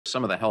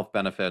Some of the health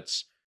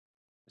benefits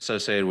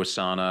associated with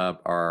sauna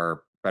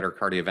are better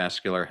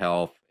cardiovascular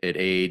health. It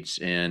aids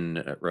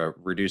in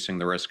reducing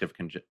the risk of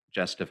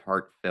congestive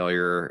heart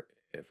failure,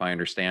 if I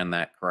understand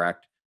that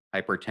correct,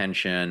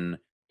 hypertension,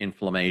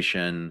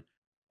 inflammation,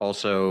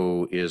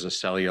 also is a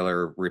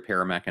cellular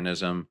repair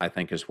mechanism, I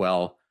think, as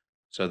well.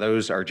 So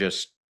those are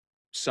just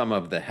some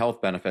of the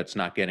health benefits,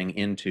 not getting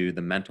into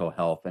the mental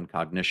health and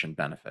cognition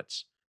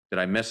benefits. Did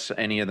I miss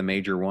any of the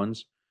major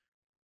ones?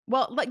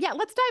 Well, yeah,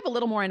 let's dive a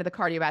little more into the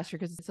cardiovascular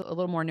because it's a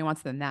little more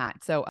nuanced than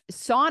that. So,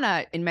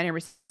 sauna, in many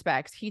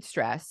respects, heat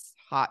stress,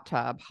 hot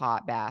tub,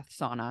 hot bath,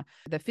 sauna,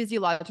 the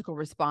physiological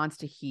response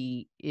to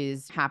heat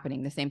is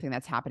happening, the same thing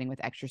that's happening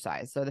with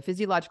exercise. So, the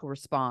physiological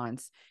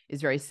response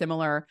is very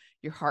similar.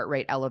 Your heart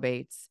rate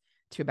elevates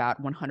to about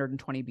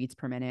 120 beats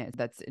per minute.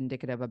 That's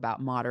indicative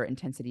about moderate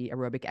intensity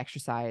aerobic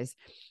exercise.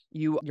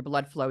 Your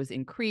blood flows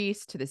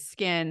increase to the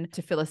skin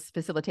to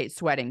facilitate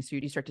sweating. So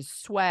you start to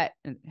sweat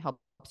and help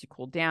you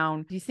cool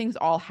down. These things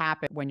all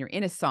happen when you're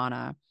in a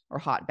sauna or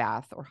hot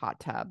bath or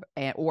hot tub,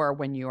 or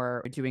when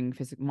you're doing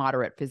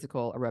moderate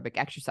physical aerobic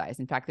exercise.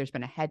 In fact, there's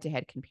been a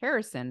head-to-head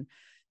comparison.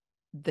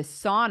 The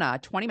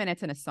sauna, 20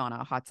 minutes in a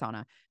sauna, a hot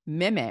sauna,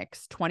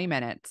 mimics 20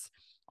 minutes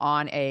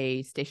on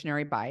a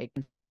stationary bike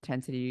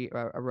intensity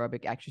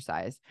aerobic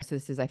exercise. So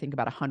this is, I think,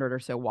 about 100 or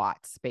so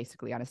watts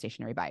basically on a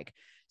stationary bike.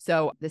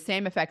 So the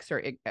same effects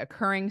are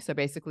occurring. So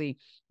basically,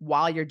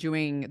 while you're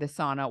doing the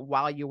sauna,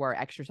 while you are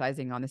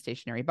exercising on the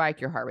stationary bike,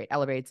 your heart rate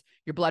elevates,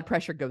 your blood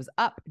pressure goes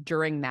up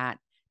during that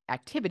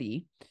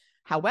activity.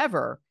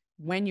 However,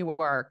 when you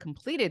are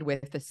completed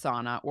with the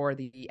sauna or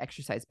the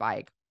exercise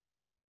bike,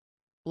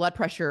 blood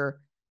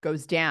pressure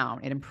goes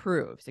down, it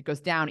improves. It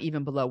goes down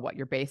even below what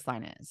your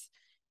baseline is.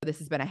 This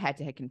has been a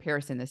head-to-head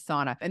comparison, the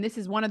sauna. And this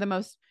is one of the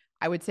most,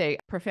 I would say,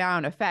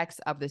 profound effects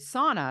of the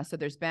sauna. So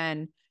there's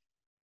been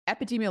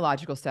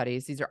epidemiological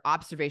studies. These are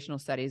observational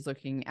studies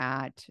looking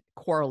at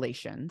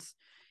correlations.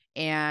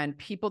 And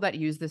people that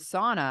use the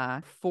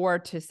sauna 4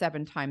 to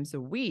 7 times a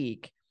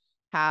week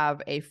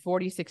have a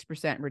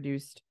 46%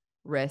 reduced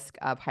risk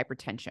of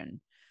hypertension.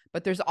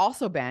 But there's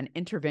also been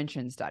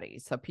intervention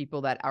studies. So people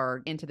that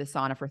are into the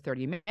sauna for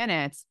 30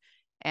 minutes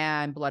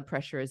and blood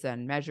pressure is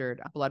then measured,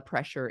 blood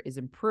pressure is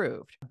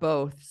improved.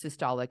 Both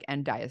systolic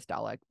and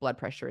diastolic blood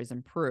pressure is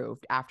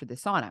improved after the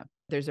sauna.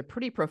 There's a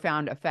pretty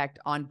profound effect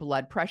on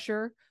blood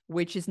pressure,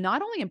 which is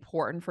not only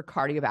important for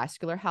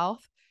cardiovascular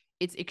health,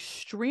 it's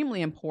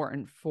extremely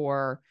important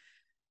for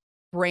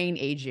brain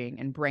aging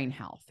and brain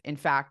health. In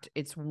fact,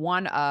 it's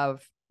one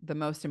of the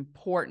most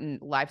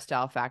important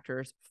lifestyle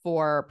factors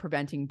for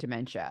preventing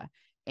dementia.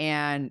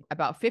 And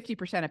about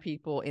 50% of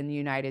people in the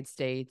United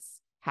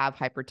States have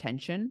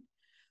hypertension,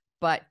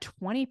 but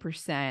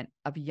 20%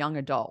 of young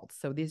adults,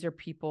 so these are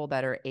people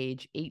that are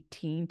age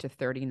 18 to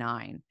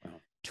 39,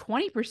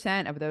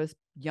 20% of those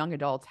young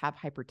adults have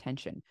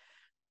hypertension.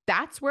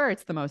 That's where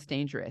it's the most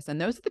dangerous.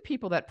 And those are the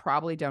people that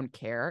probably don't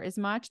care as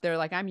much. They're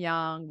like, I'm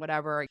young,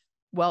 whatever.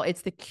 Well,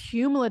 it's the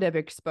cumulative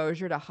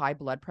exposure to high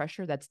blood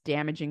pressure that's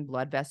damaging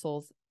blood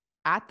vessels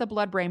at the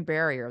blood-brain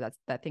barrier. That's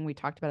that thing we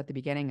talked about at the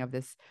beginning of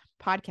this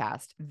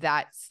podcast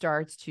that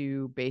starts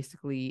to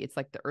basically, it's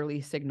like the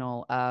early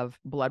signal of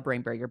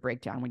blood-brain barrier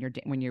breakdown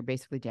when you're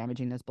basically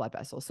damaging those blood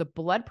vessels. So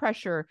blood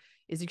pressure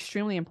is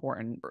extremely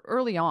important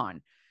early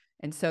on.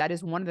 And so that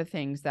is one of the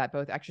things that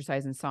both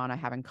exercise and sauna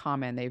have in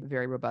common. They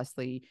very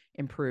robustly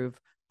improve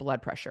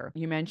blood pressure.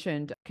 You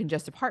mentioned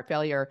congestive heart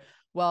failure.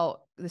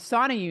 Well, the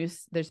sauna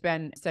use, there's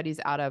been studies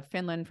out of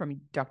Finland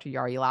from Dr.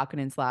 Jari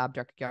Laukkanen's lab.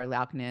 Dr. Jari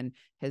Laukkanen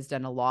has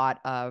done a lot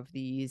of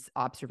these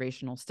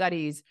observational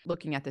studies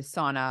looking at the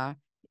sauna,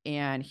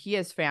 and he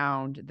has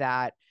found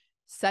that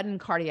sudden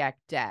cardiac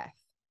death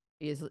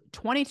is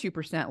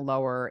 22%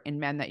 lower in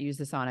men that use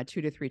the sauna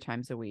 2 to 3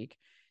 times a week,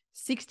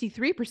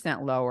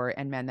 63% lower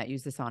in men that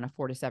use the sauna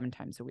 4 to 7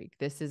 times a week.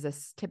 This is a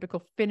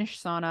typical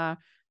Finnish sauna,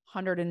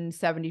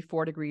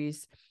 174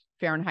 degrees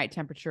Fahrenheit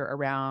temperature,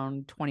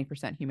 around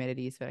 20%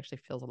 humidity. So it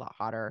actually feels a lot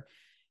hotter,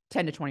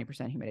 10 to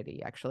 20%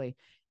 humidity actually.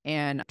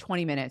 And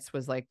 20 minutes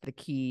was like the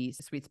key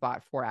sweet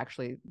spot for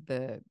actually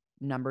the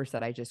numbers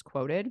that I just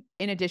quoted.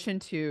 In addition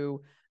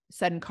to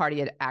sudden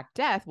cardiac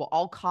death, will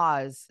all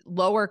cause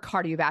lower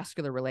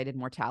cardiovascular related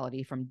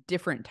mortality from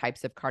different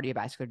types of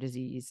cardiovascular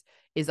disease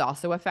is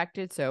also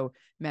affected. So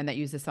men that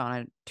use the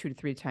sauna 2 to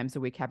 3 times a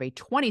week have a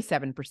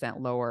 27%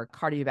 lower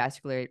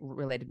cardiovascular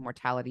related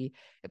mortality.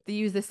 If they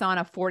use the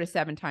sauna 4 to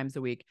 7 times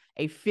a week,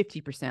 a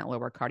 50%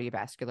 lower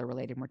cardiovascular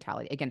related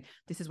mortality. Again,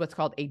 this is what's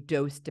called a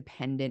dose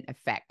dependent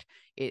effect.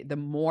 The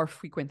more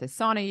frequent the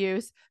sauna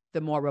use,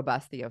 the more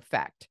robust the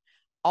effect.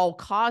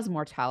 All-cause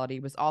mortality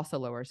was also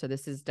lower. So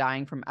this is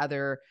dying from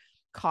other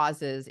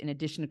causes in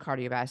addition to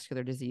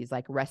cardiovascular disease,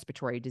 like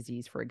respiratory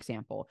disease, for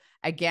example.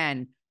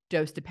 Again,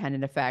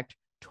 dose-dependent effect,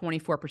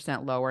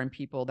 24% lower in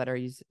people that are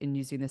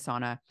using the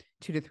sauna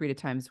 2 to 3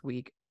 times a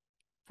week,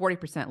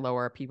 40%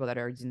 lower people that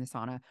are using the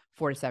sauna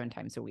 4 to 7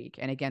 times a week.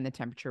 And again, the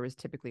temperature was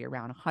typically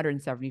around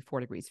 174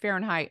 degrees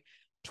Fahrenheit.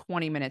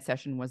 20-minute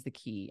session was the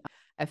key.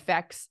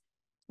 Effects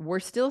were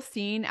still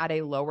seen at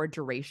a lower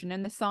duration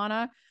in the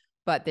sauna,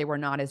 but they were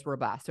not as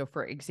robust. So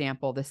for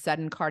example, the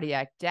sudden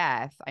cardiac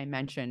death I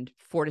mentioned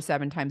 4 to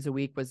 7 times a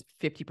week was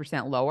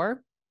 50%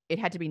 lower. It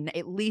had to be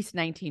at least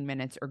 19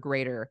 minutes or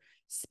greater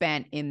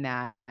spent in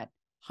that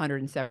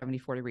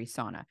 174-degree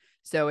sauna.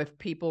 So if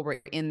people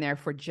were in there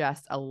for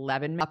just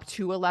up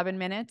to 11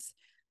 minutes,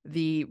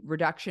 the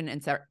reduction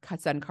in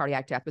sudden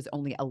cardiac death was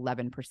only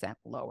 11%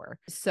 lower.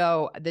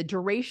 So the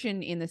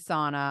duration in the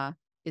sauna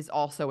is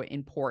also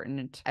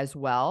important as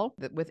well.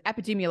 With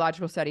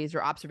epidemiological studies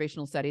or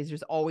observational studies,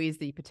 there's always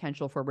the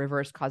potential for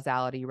reverse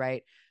causality,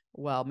 right?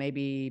 Well,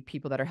 maybe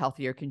people that are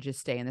healthier can just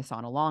stay in the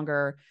sauna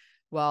longer.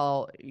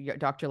 Well,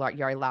 Dr.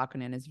 Jari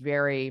Laukkanen is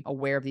very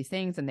aware of these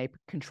things, and they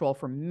control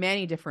for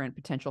many different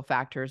potential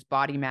factors: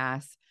 body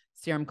mass,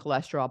 serum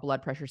cholesterol,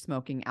 blood pressure,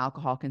 smoking,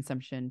 alcohol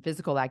consumption,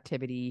 physical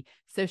activity,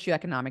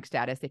 socioeconomic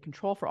status. They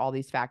control for all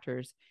these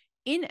factors.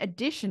 In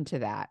addition to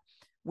that,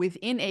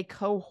 within a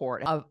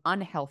cohort of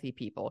unhealthy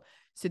people,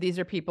 so these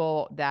are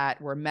people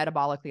that were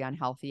metabolically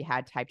unhealthy,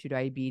 had type 2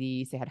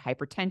 diabetes, they had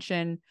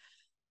hypertension,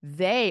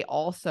 they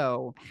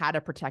also had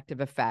a protective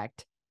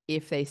effect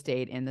if they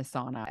stayed in the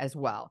sauna as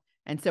well.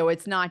 And so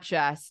it's not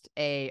just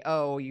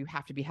you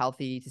have to be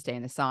healthy to stay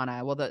in the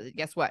sauna. Well,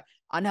 guess what?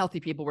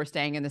 Unhealthy people were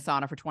staying in the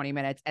sauna for 20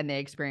 minutes and they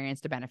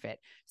experienced a benefit.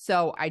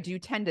 So I do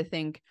tend to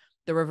think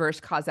the reverse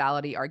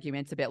causality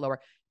argument's a bit lower,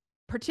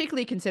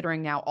 particularly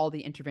considering now all the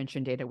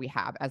intervention data we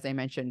have. As I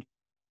mentioned,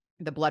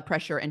 the blood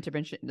pressure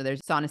intervention,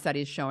 there's sauna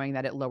studies showing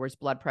that it lowers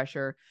blood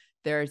pressure.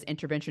 There's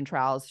intervention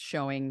trials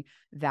showing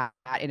that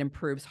it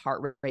improves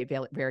heart rate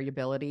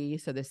variability.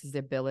 So this is the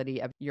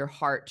ability of your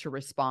heart to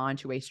respond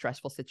to a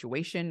stressful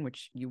situation,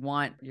 which you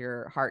want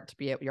your heart to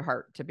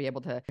be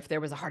able to, if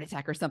there was a heart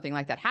attack or something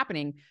like that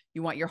happening,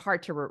 you want your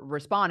heart to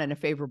respond in a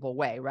favorable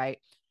way, right?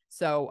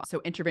 So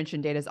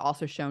intervention data is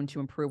also shown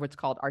to improve what's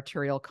called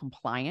arterial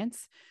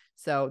compliance.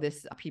 So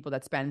this people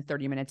that spend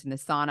 30 minutes in the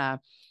sauna,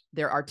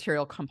 their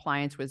arterial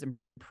compliance was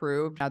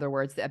improved. In other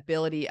words, the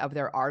ability of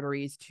their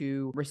arteries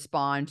to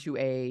respond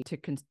to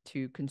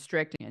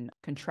constrict and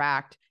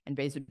contract and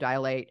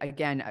vasodilate,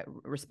 again,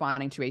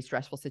 responding to a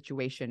stressful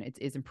situation,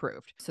 is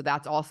improved. So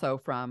that's also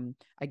from,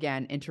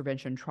 again,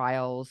 intervention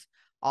trials.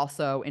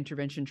 Also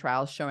intervention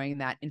trials showing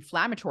that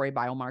inflammatory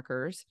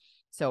biomarkers,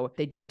 so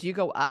they do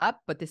go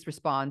up, but this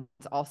responds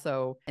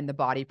also in the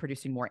body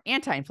producing more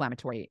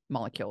anti-inflammatory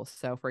molecules.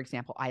 So for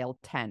example,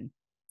 IL-10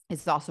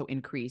 is also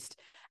increased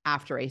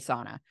after a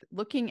sauna.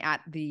 Looking at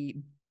the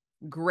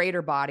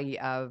greater body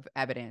of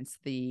evidence,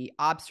 the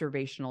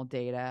observational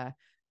data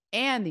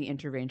and the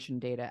intervention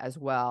data as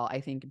well,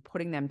 I think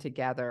putting them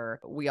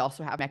together, we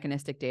also have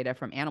mechanistic data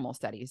from animal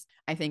studies.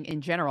 I think in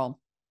general,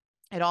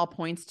 it all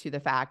points to the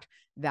fact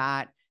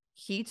that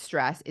heat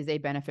stress is a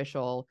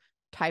beneficial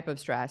type of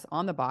stress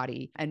on the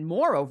body. And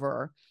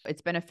moreover,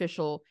 it's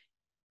beneficial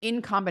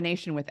in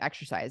combination with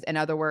exercise. In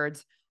other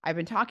words, I've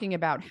been talking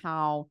about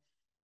how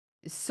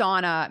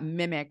sauna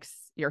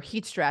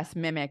heat stress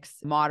mimics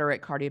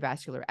moderate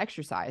cardiovascular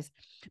exercise.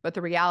 But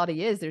the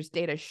reality is there's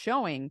data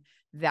showing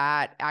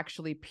that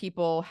actually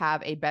people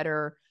have a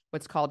better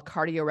what's called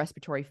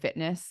cardiorespiratory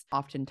fitness,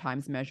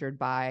 oftentimes measured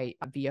by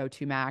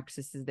VO2 max.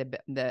 This is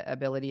the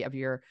ability of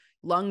your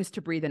lungs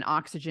to breathe in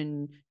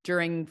oxygen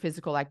during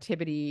physical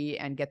activity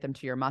and get them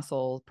to your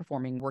muscles,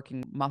 performing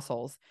working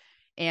muscles.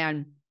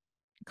 And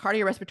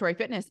cardiorespiratory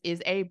fitness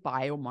is a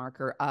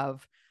biomarker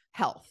of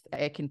health.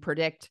 It can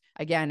predict,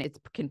 again,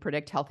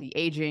 healthy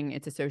aging.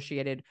 It's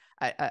associated,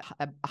 a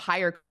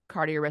higher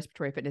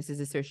cardiorespiratory fitness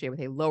is associated with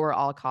a lower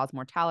all-cause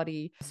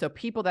mortality. So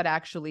people that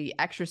actually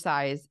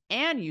exercise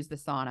and use the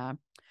sauna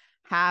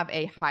have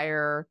a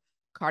higher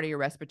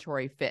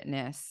cardiorespiratory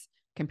fitness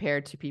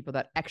compared to people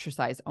that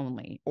exercise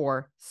only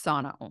or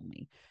sauna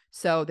only.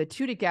 So the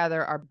two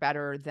together are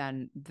better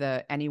than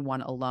any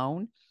one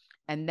alone.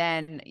 And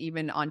then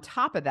even on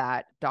top of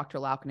that, Dr.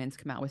 Laukkanen's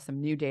come out with some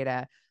new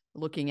data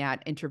looking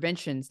at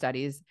intervention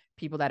studies,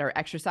 people that are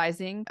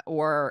exercising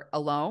or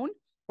alone,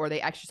 or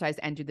they exercise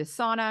and do the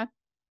sauna.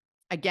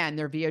 Again,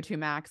 their VO2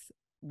 max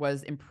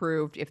was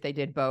improved if they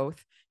did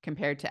both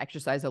compared to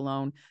exercise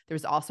alone.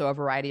 There's also a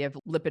variety of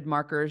lipid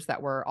markers that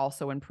were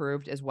also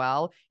improved as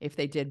well if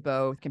they did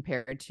both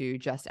compared to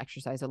just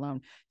exercise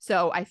alone.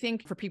 So I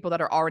think for people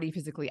that are already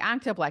physically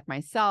active like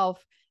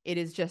myself, it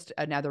is just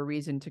another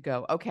reason to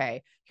go,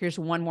 okay, here's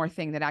one more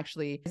thing that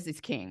actually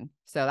is king.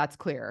 So that's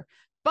clear.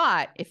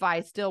 But if I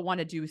still want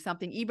to do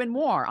something even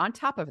more on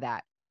top of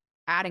that,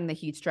 adding the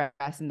heat stress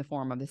in the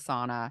form of the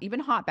sauna, even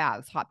hot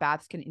baths. Hot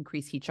baths can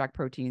increase heat shock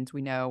proteins.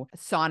 We know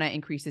sauna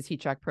increases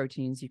heat shock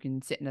proteins. You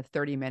can sit in a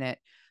 30-minute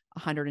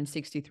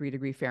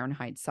 163-degree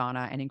Fahrenheit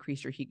sauna and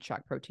increase your heat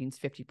shock proteins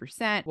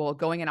 50%. Well,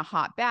 going in a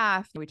hot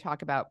bath, we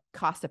talk about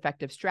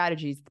cost-effective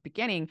strategies at the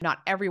beginning. Not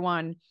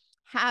everyone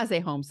has a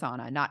home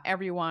sauna. Not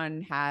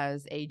everyone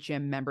has a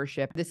gym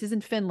membership. This is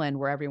in Finland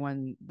where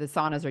the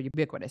saunas are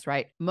ubiquitous,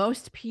 right?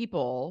 Most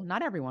people,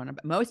 not everyone,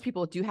 but most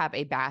people do have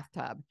a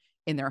bathtub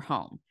in their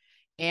home.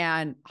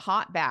 And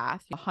hot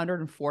bath,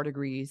 104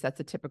 degrees, that's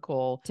a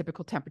typical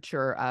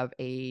temperature of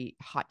a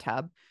hot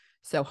tub.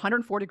 So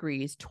 104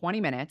 degrees,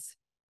 20 minutes,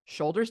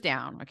 shoulders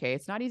down. Okay.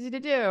 It's not easy to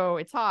do.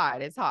 It's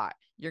hot. It's hot.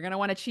 You're going to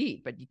want to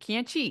cheat, but you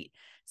can't cheat.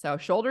 So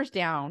shoulders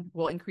down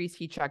will increase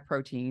heat shock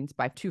proteins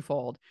by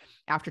twofold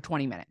after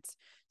 20 minutes.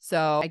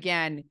 So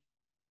again,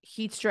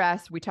 heat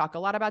stress, we talk a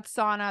lot about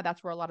sauna.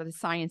 That's where a lot of the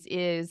science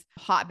is.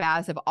 Hot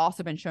baths have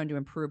also been shown to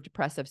improve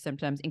depressive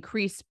symptoms,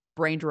 increase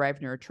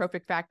brain-derived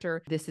neurotrophic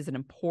factor. This is an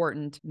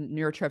important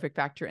neurotrophic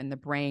factor in the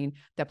brain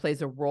that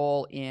plays a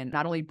role in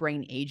not only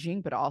brain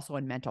aging, but also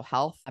in mental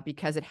health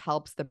because it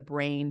helps the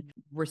brain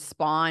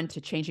respond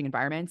to changing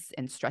environments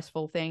and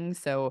stressful things.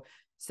 So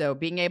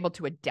being able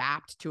to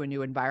adapt to a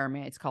new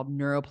environment, it's called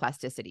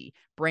neuroplasticity.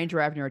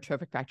 Brain-derived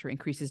neurotrophic factor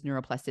increases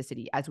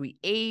neuroplasticity. As we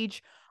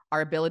age,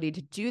 our ability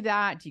to do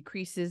that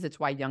decreases. It's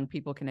why young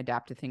people can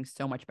adapt to things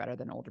so much better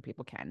than older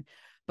people can.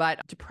 But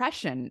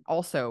depression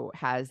also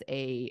has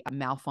a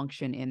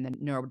malfunction in the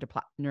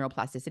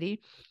neuroplasticity.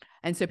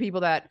 And so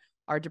people that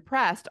are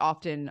depressed,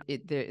 often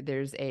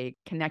there's a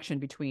connection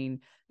between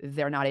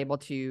they're not able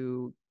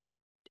to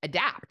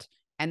adapt.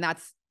 And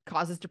that's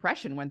causes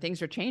depression. When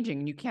things are changing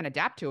and you can't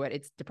adapt to it,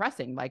 it's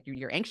depressing. Like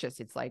you're anxious.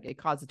 It's like it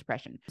causes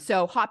depression.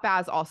 So hot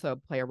baths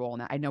also play a role in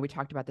that. I know we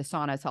talked about the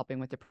saunas helping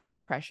with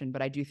depression,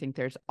 but I do think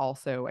there's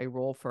also a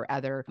role for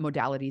other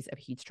modalities of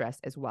heat stress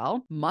as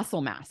well.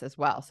 Muscle mass as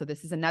well. So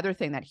this is another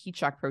thing that heat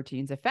shock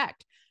proteins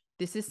affect.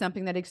 This is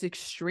something that is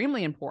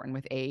extremely important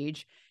with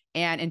age.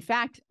 And in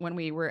fact, when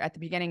we were at the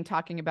beginning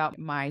talking about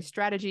my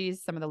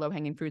strategies, some of the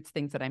low-hanging fruits,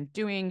 things that I'm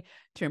doing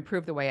to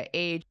improve the way I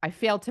age, I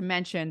failed to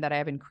mention that I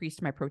have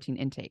increased my protein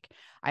intake.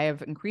 I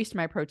have increased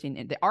my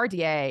protein. The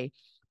RDA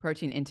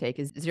protein intake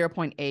is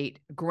 0.8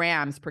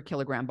 grams per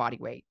kilogram body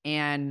weight.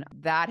 And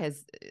that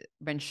has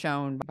been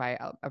shown by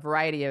a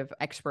variety of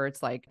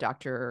experts like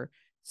Dr.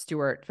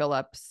 Stuart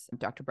Phillips,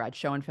 Dr. Brad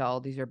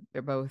Schoenfeld.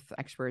 They're both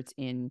experts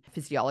in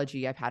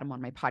physiology. I've had them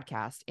on my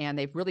podcast, and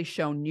they've really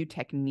shown new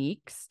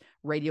techniques,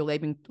 radio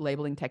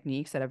labeling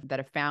techniques that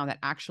have found that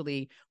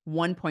actually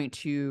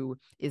 1.2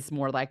 is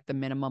more like the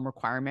minimum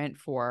requirement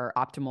for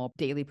optimal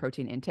daily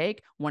protein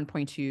intake,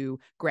 1.2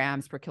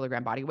 grams per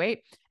kilogram body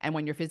weight. And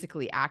when you're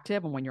physically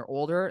active and when you're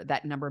older,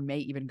 that number may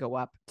even go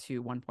up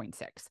to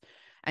 1.6.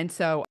 And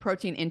so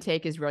protein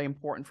intake is really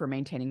important for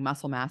maintaining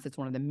muscle mass. It's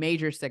one of the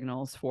major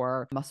signals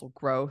for muscle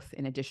growth,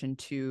 in addition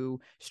to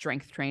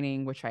strength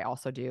training, which I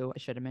also do. I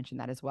should have mentioned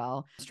that as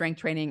well.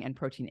 Strength training and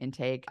protein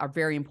intake are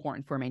very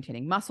important for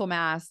maintaining muscle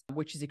mass,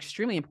 which is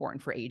extremely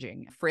important for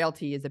aging.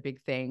 Frailty is a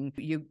big thing.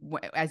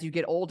 As you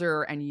get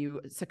older and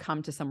you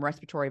succumb to some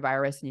respiratory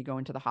virus and you go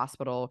into the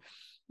hospital,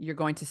 you're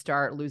going to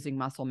start losing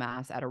muscle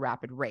mass at a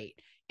rapid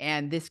rate.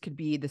 And this could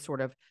be the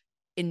sort of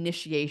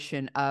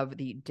initiation of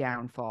the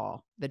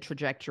downfall, the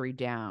trajectory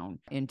down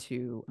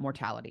into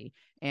mortality.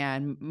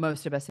 And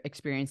most of us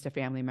experienced a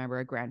family member,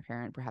 a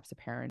grandparent, perhaps a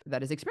parent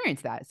that has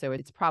experienced that. So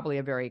it's probably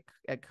a very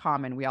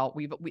common,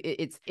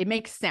 it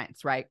makes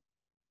sense, right?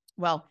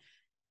 Well,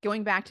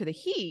 circling back to the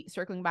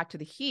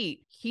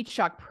heat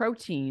shock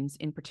proteins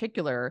in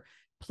particular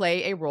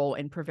play a role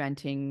in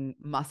preventing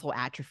muscle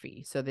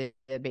atrophy. So they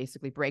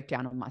basically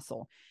breakdown of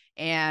muscle.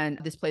 And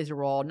this plays a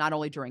role not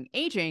only during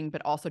aging,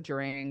 but also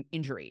during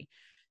injury.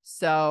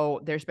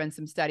 So there's been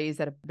some studies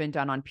that have been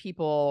done on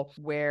people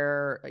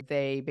where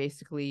they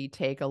basically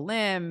take a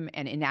limb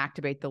and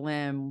inactivate the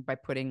limb by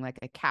putting like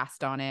a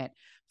cast on it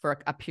for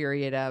a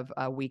period of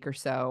a week or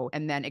so,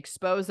 and then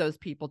expose those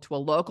people to a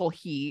local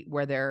heat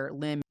where their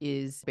limb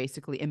is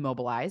basically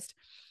immobilized.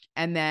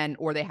 And then,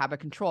 or they have a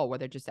control where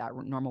they're just at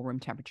normal room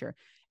temperature.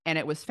 And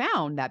it was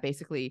found that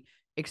basically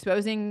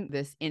exposing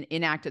this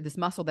inactive, this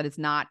muscle that is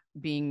not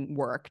being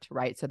worked,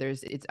 right? So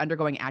it's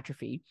undergoing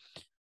atrophy.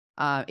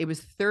 It was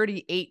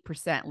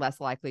 38%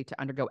 less likely to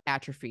undergo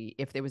atrophy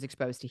if it was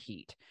exposed to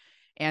heat.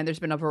 And there's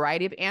been a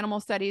variety of animal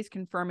studies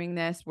confirming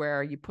this,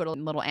 where you put a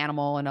little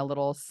animal in a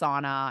little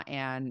sauna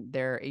and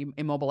they're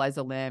immobilize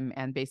a limb.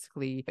 And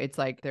basically it's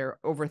like they're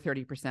over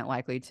 30%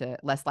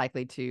 less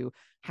likely to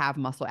have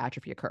muscle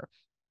atrophy occur.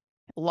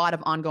 A lot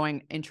of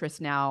ongoing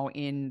interest now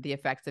in the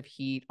effects of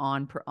heat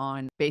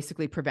on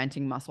basically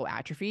preventing muscle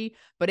atrophy,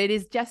 but it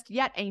is just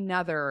yet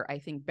another, I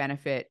think,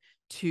 benefit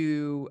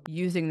to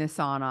using the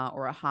sauna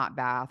or a hot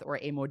bath or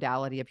a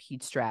modality of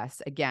heat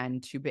stress,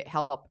 again, to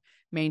help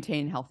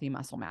maintain healthy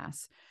muscle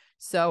mass.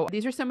 So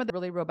these are some of the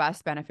really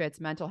robust benefits: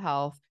 mental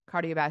health,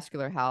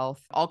 cardiovascular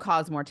health,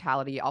 all-cause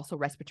mortality, also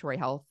respiratory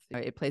health.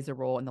 It plays a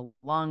role in the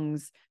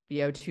lungs,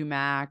 VO2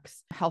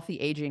 max, healthy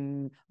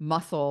aging,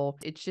 muscle.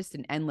 It's just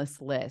an endless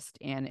list.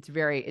 And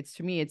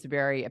to me, it's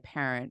very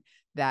apparent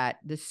that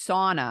the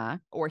sauna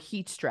or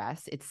heat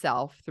stress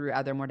itself, through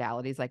other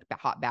modalities like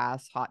hot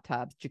baths, hot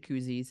tubs,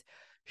 jacuzzis,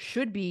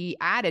 should be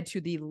added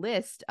to the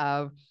list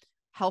of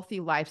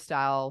healthy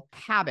lifestyle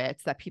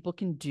habits that people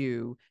can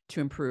do to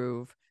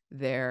improve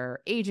their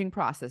aging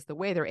process, the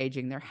way they're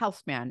aging, their health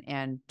span,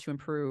 and to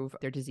improve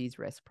their disease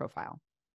risk profile.